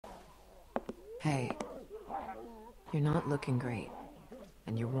Hey, you're not looking great.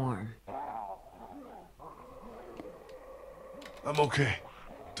 And you're warm. I'm okay.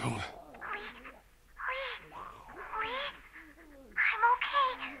 Don't... I'm okay.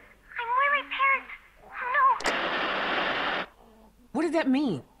 I'm where my parents... No! What did that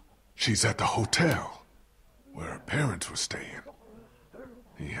mean? She's at the hotel, where her parents were staying.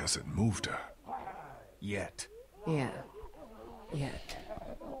 He hasn't moved her. Yet. Yeah. Yet.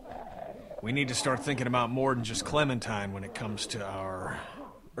 We need to start thinking about more than just Clementine when it comes to our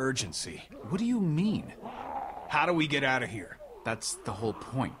urgency. What do you mean? How do we get out of here? That's the whole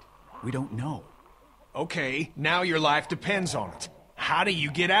point. We don't know. Okay, now your life depends on it. How do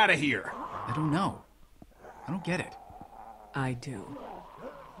you get out of here? I don't know. I don't get it. I do.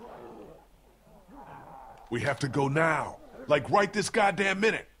 We have to go now. Like right this goddamn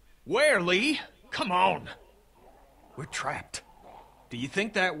minute. Where, Lee? Come on. We're trapped. Do you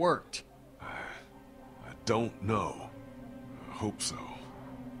think that worked? I don't know. I hope so.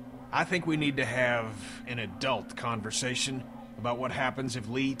 I think we need to have an adult conversation about what happens if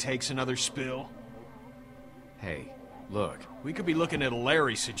Lee takes another spill. Hey, look. We could be looking at a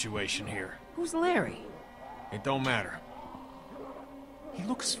Larry situation here. Who's Larry? It don't matter. He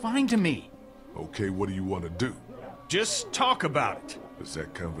looks fine to me. Okay, what do you want to do? Just talk about it. Does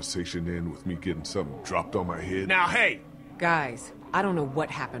that conversation end with me getting something dropped on my head? Now, hey! Guys, I don't know what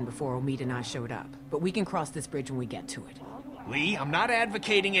happened before Omid and I showed up, but we can cross this bridge when we get to it. Lee, I'm not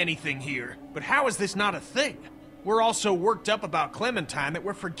advocating anything here, but how is this not a thing? We're all so worked up about Clementine that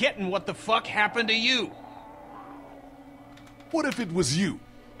we're forgetting what the fuck happened to you. What if it was you,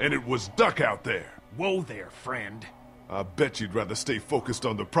 and it was Duck out there? Whoa there, friend. I bet you'd rather stay focused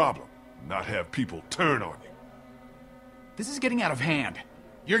on the problem, not have people turn on you. This is getting out of hand.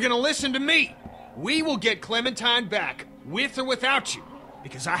 You're gonna listen to me. We will get Clementine back, with or without you,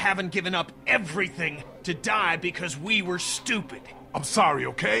 because I haven't given up everything to die because we were stupid. I'm sorry,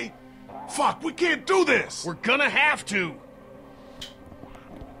 okay? Fuck, we can't do this! We're gonna have to.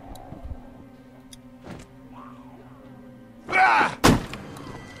 Ah!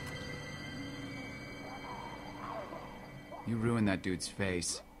 You ruined that dude's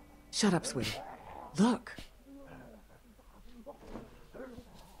face. Shut up, sweetie. Look.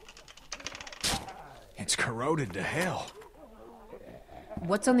 It's corroded to hell.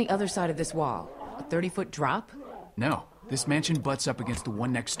 What's on the other side of this wall? A 30-foot drop? No, this mansion butts up against the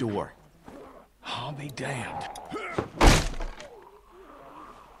one next door. I'll be damned.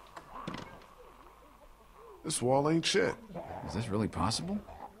 This wall ain't shit. Is this really possible?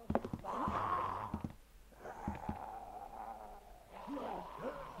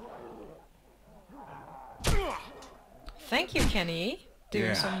 Thank you, Kenny.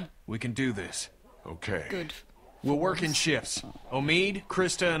 Doing some we can do this. Okay. good. We'll work in shifts. Omid,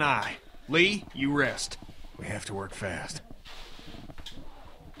 Krista, and I. Lee, you rest. We have to work fast.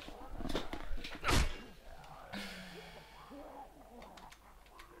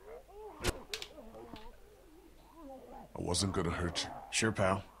 I wasn't gonna hurt you. Sure,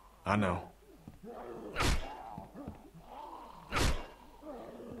 pal. I know.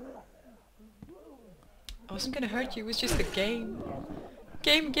 I wasn't gonna hurt you, it was just a game.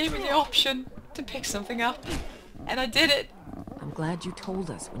 Game gave me the option to pick something up, and I did it. I'm glad you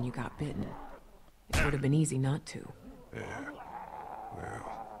told us when you got bitten. It would have been easy not to. Yeah.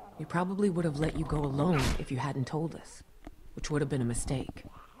 Well, We probably would have let you go alone if you hadn't told us, which would have been a mistake.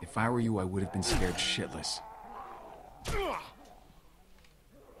 If I were you, I would have been scared shitless.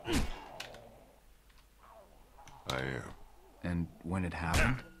 I am. And when it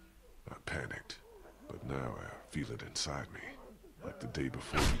happened? I panicked. But now I feel it inside me. Like the day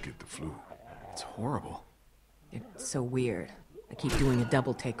before you get the flu. It's horrible. It's so weird. I keep doing a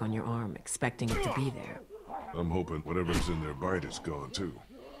double take on your arm, expecting it to be there. I'm hoping whatever's in their bite is gone too.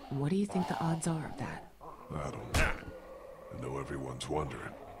 What do you think the odds are of that? I don't know. I know everyone's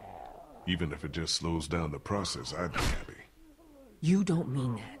wondering. Even if it just slows down the process, I'd be happy. You don't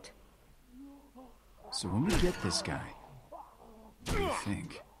mean that. So when we get this guy, what do you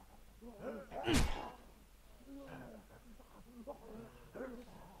think?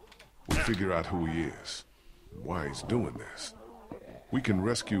 We'll figure out who he is, and why he's doing this. We can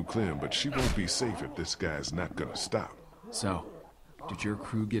rescue Clem, but she won't be safe if this guy's not gonna stop. So, did your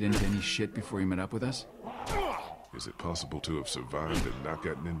crew get into any shit before you met up with us? Is it possible to have survived and not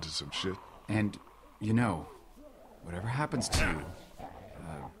gotten into some shit? And, you know, whatever happens to you,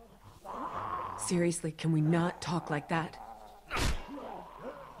 Seriously, can we not talk like that?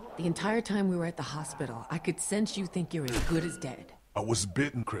 The entire time we were at the hospital, I could sense you think you're as good as dead. I was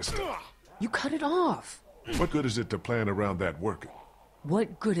bitten, Krista. You cut it off. What good is it to plan around that working?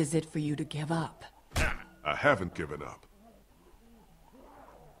 What good is it for you to give up? I haven't given up.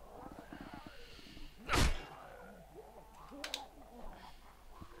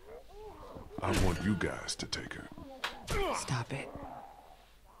 I want you guys to take her. Stop it.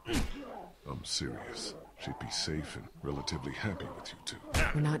 I'm serious. She'd be safe and relatively happy with you two.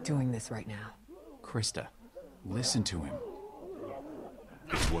 We're not doing this right now. Krista, listen to him.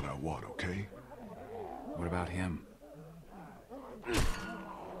 It's what I want, okay? What about him?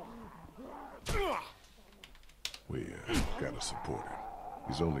 We gotta support him.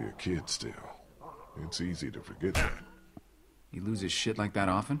 He's only a kid still. It's easy to forget that. He loses shit like that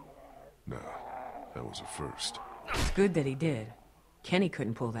often? No, that was a first. It's good that he did. Kenny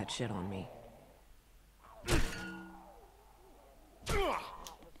couldn't pull that shit on me.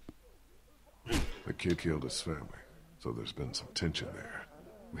 The kid killed his family, so there's been some tension there.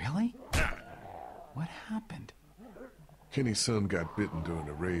 Really? What happened? Kenny's son got bitten during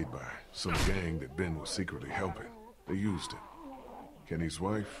a raid by some gang that Ben was secretly helping. They used him. Kenny's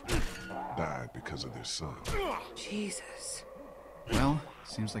wife died because of their son. Jesus. Well,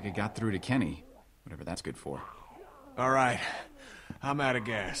 seems like it got through to Kenny. Whatever that's good for. All right, I'm out of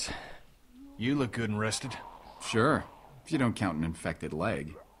gas. You look good and rested. Sure, if you don't count an infected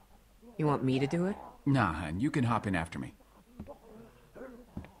leg. You want me to do it? Nah, and you can hop in after me.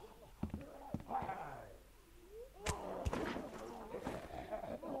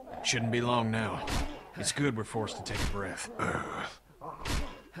 Shouldn't be long now. It's good we're forced to take a breath.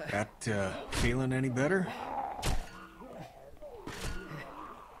 Feeling any better?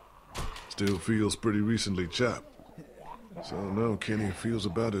 Still feels pretty recently chopped. So no, Kenny feels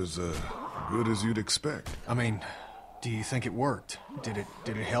about as good as you'd expect. I mean, do you think it worked? Did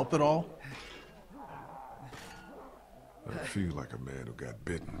it help at all? I feel like a man who got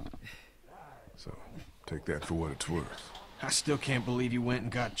bitten. So take that for what it's worth. I still can't believe you went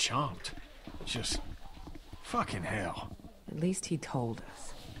and got chomped. Just fucking hell. At least he told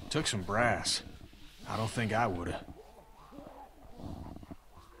us. Took some brass. I don't think I would've.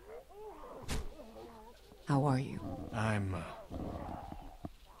 How are you? I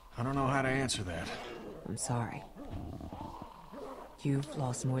don't know how to answer that. I'm sorry. You've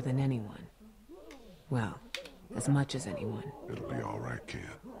lost more than anyone. Well, as much as anyone. It'll be all right, kid.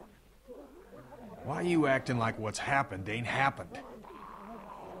 Why are you acting like what's happened ain't happened?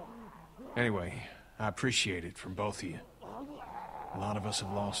 Anyway, I appreciate it from both of you. A lot of us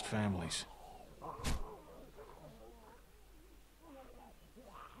have lost families.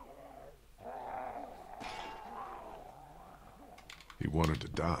 He wanted to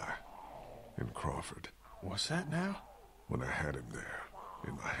die in Crawford. What's that now? When I had him there,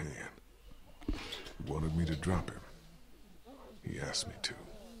 in my hand. He wanted me to drop him. He asked me to.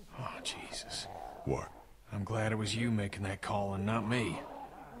 Oh, Jesus. What? I'm glad it was you making that call and not me.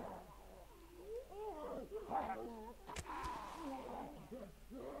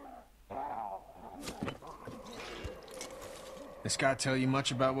 This guy tell you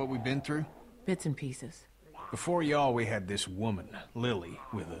much about what we've been through? Bits and pieces. Before y'all, we had this woman, Lily,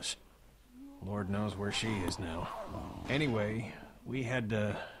 with us. Lord knows where she is now. Anyway, we had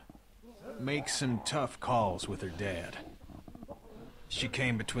to make some tough calls with her dad. She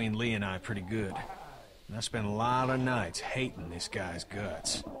came between Lee and I pretty good. And I spent a lot of nights hating this guy's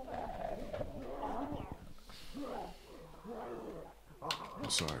guts. I'm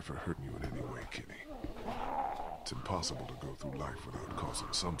sorry for hurting you in any way, Kenny. It's impossible to go through life without causing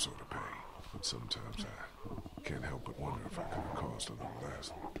some sort of pain. But sometimes I can't help but wonder if I could have caused a little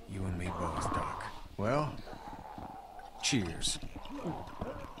less. You and me both, Doc. Well, cheers.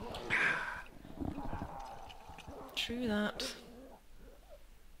 True that.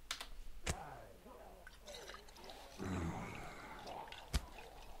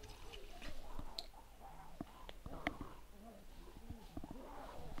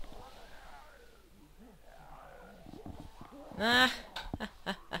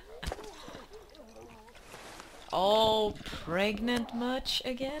 All pregnant much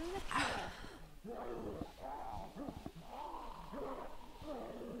again?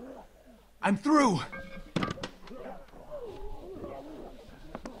 I'm through!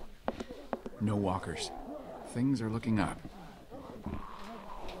 No walkers. Things are looking up.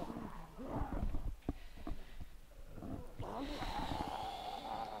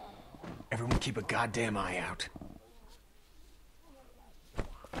 Everyone keep a goddamn eye out.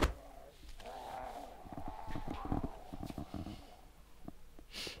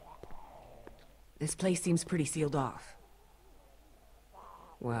 This place seems pretty sealed off.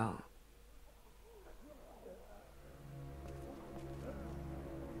 Well...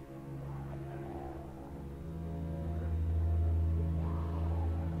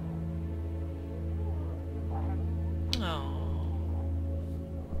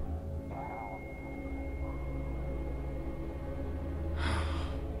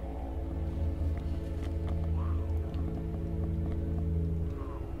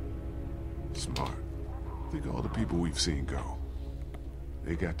 Smart. Think of all the people we've seen go.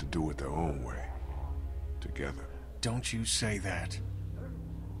 They got to do it their own way. Together. Don't you say that.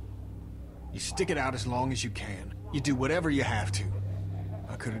 You stick it out as long as you can. You do whatever you have to.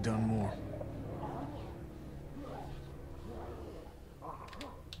 I could have done more.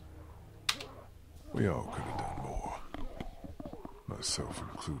 We all could have done more. Myself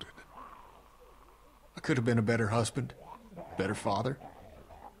included. I could have been a better husband, better father,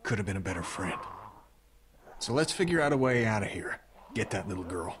 could have been a better friend. So let's figure out a way out of here. Get that little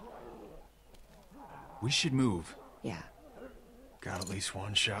girl. We should move. Yeah. Got at least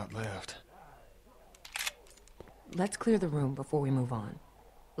one shot left. Let's clear the room before we move on.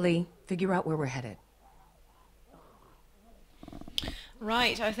 Lee, figure out where we're headed.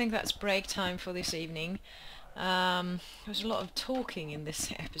 Right, I think that's break time for this evening. There's a lot of talking in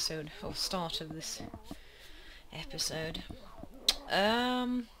this episode, or start of this episode.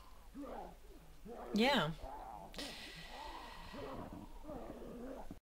 Yeah.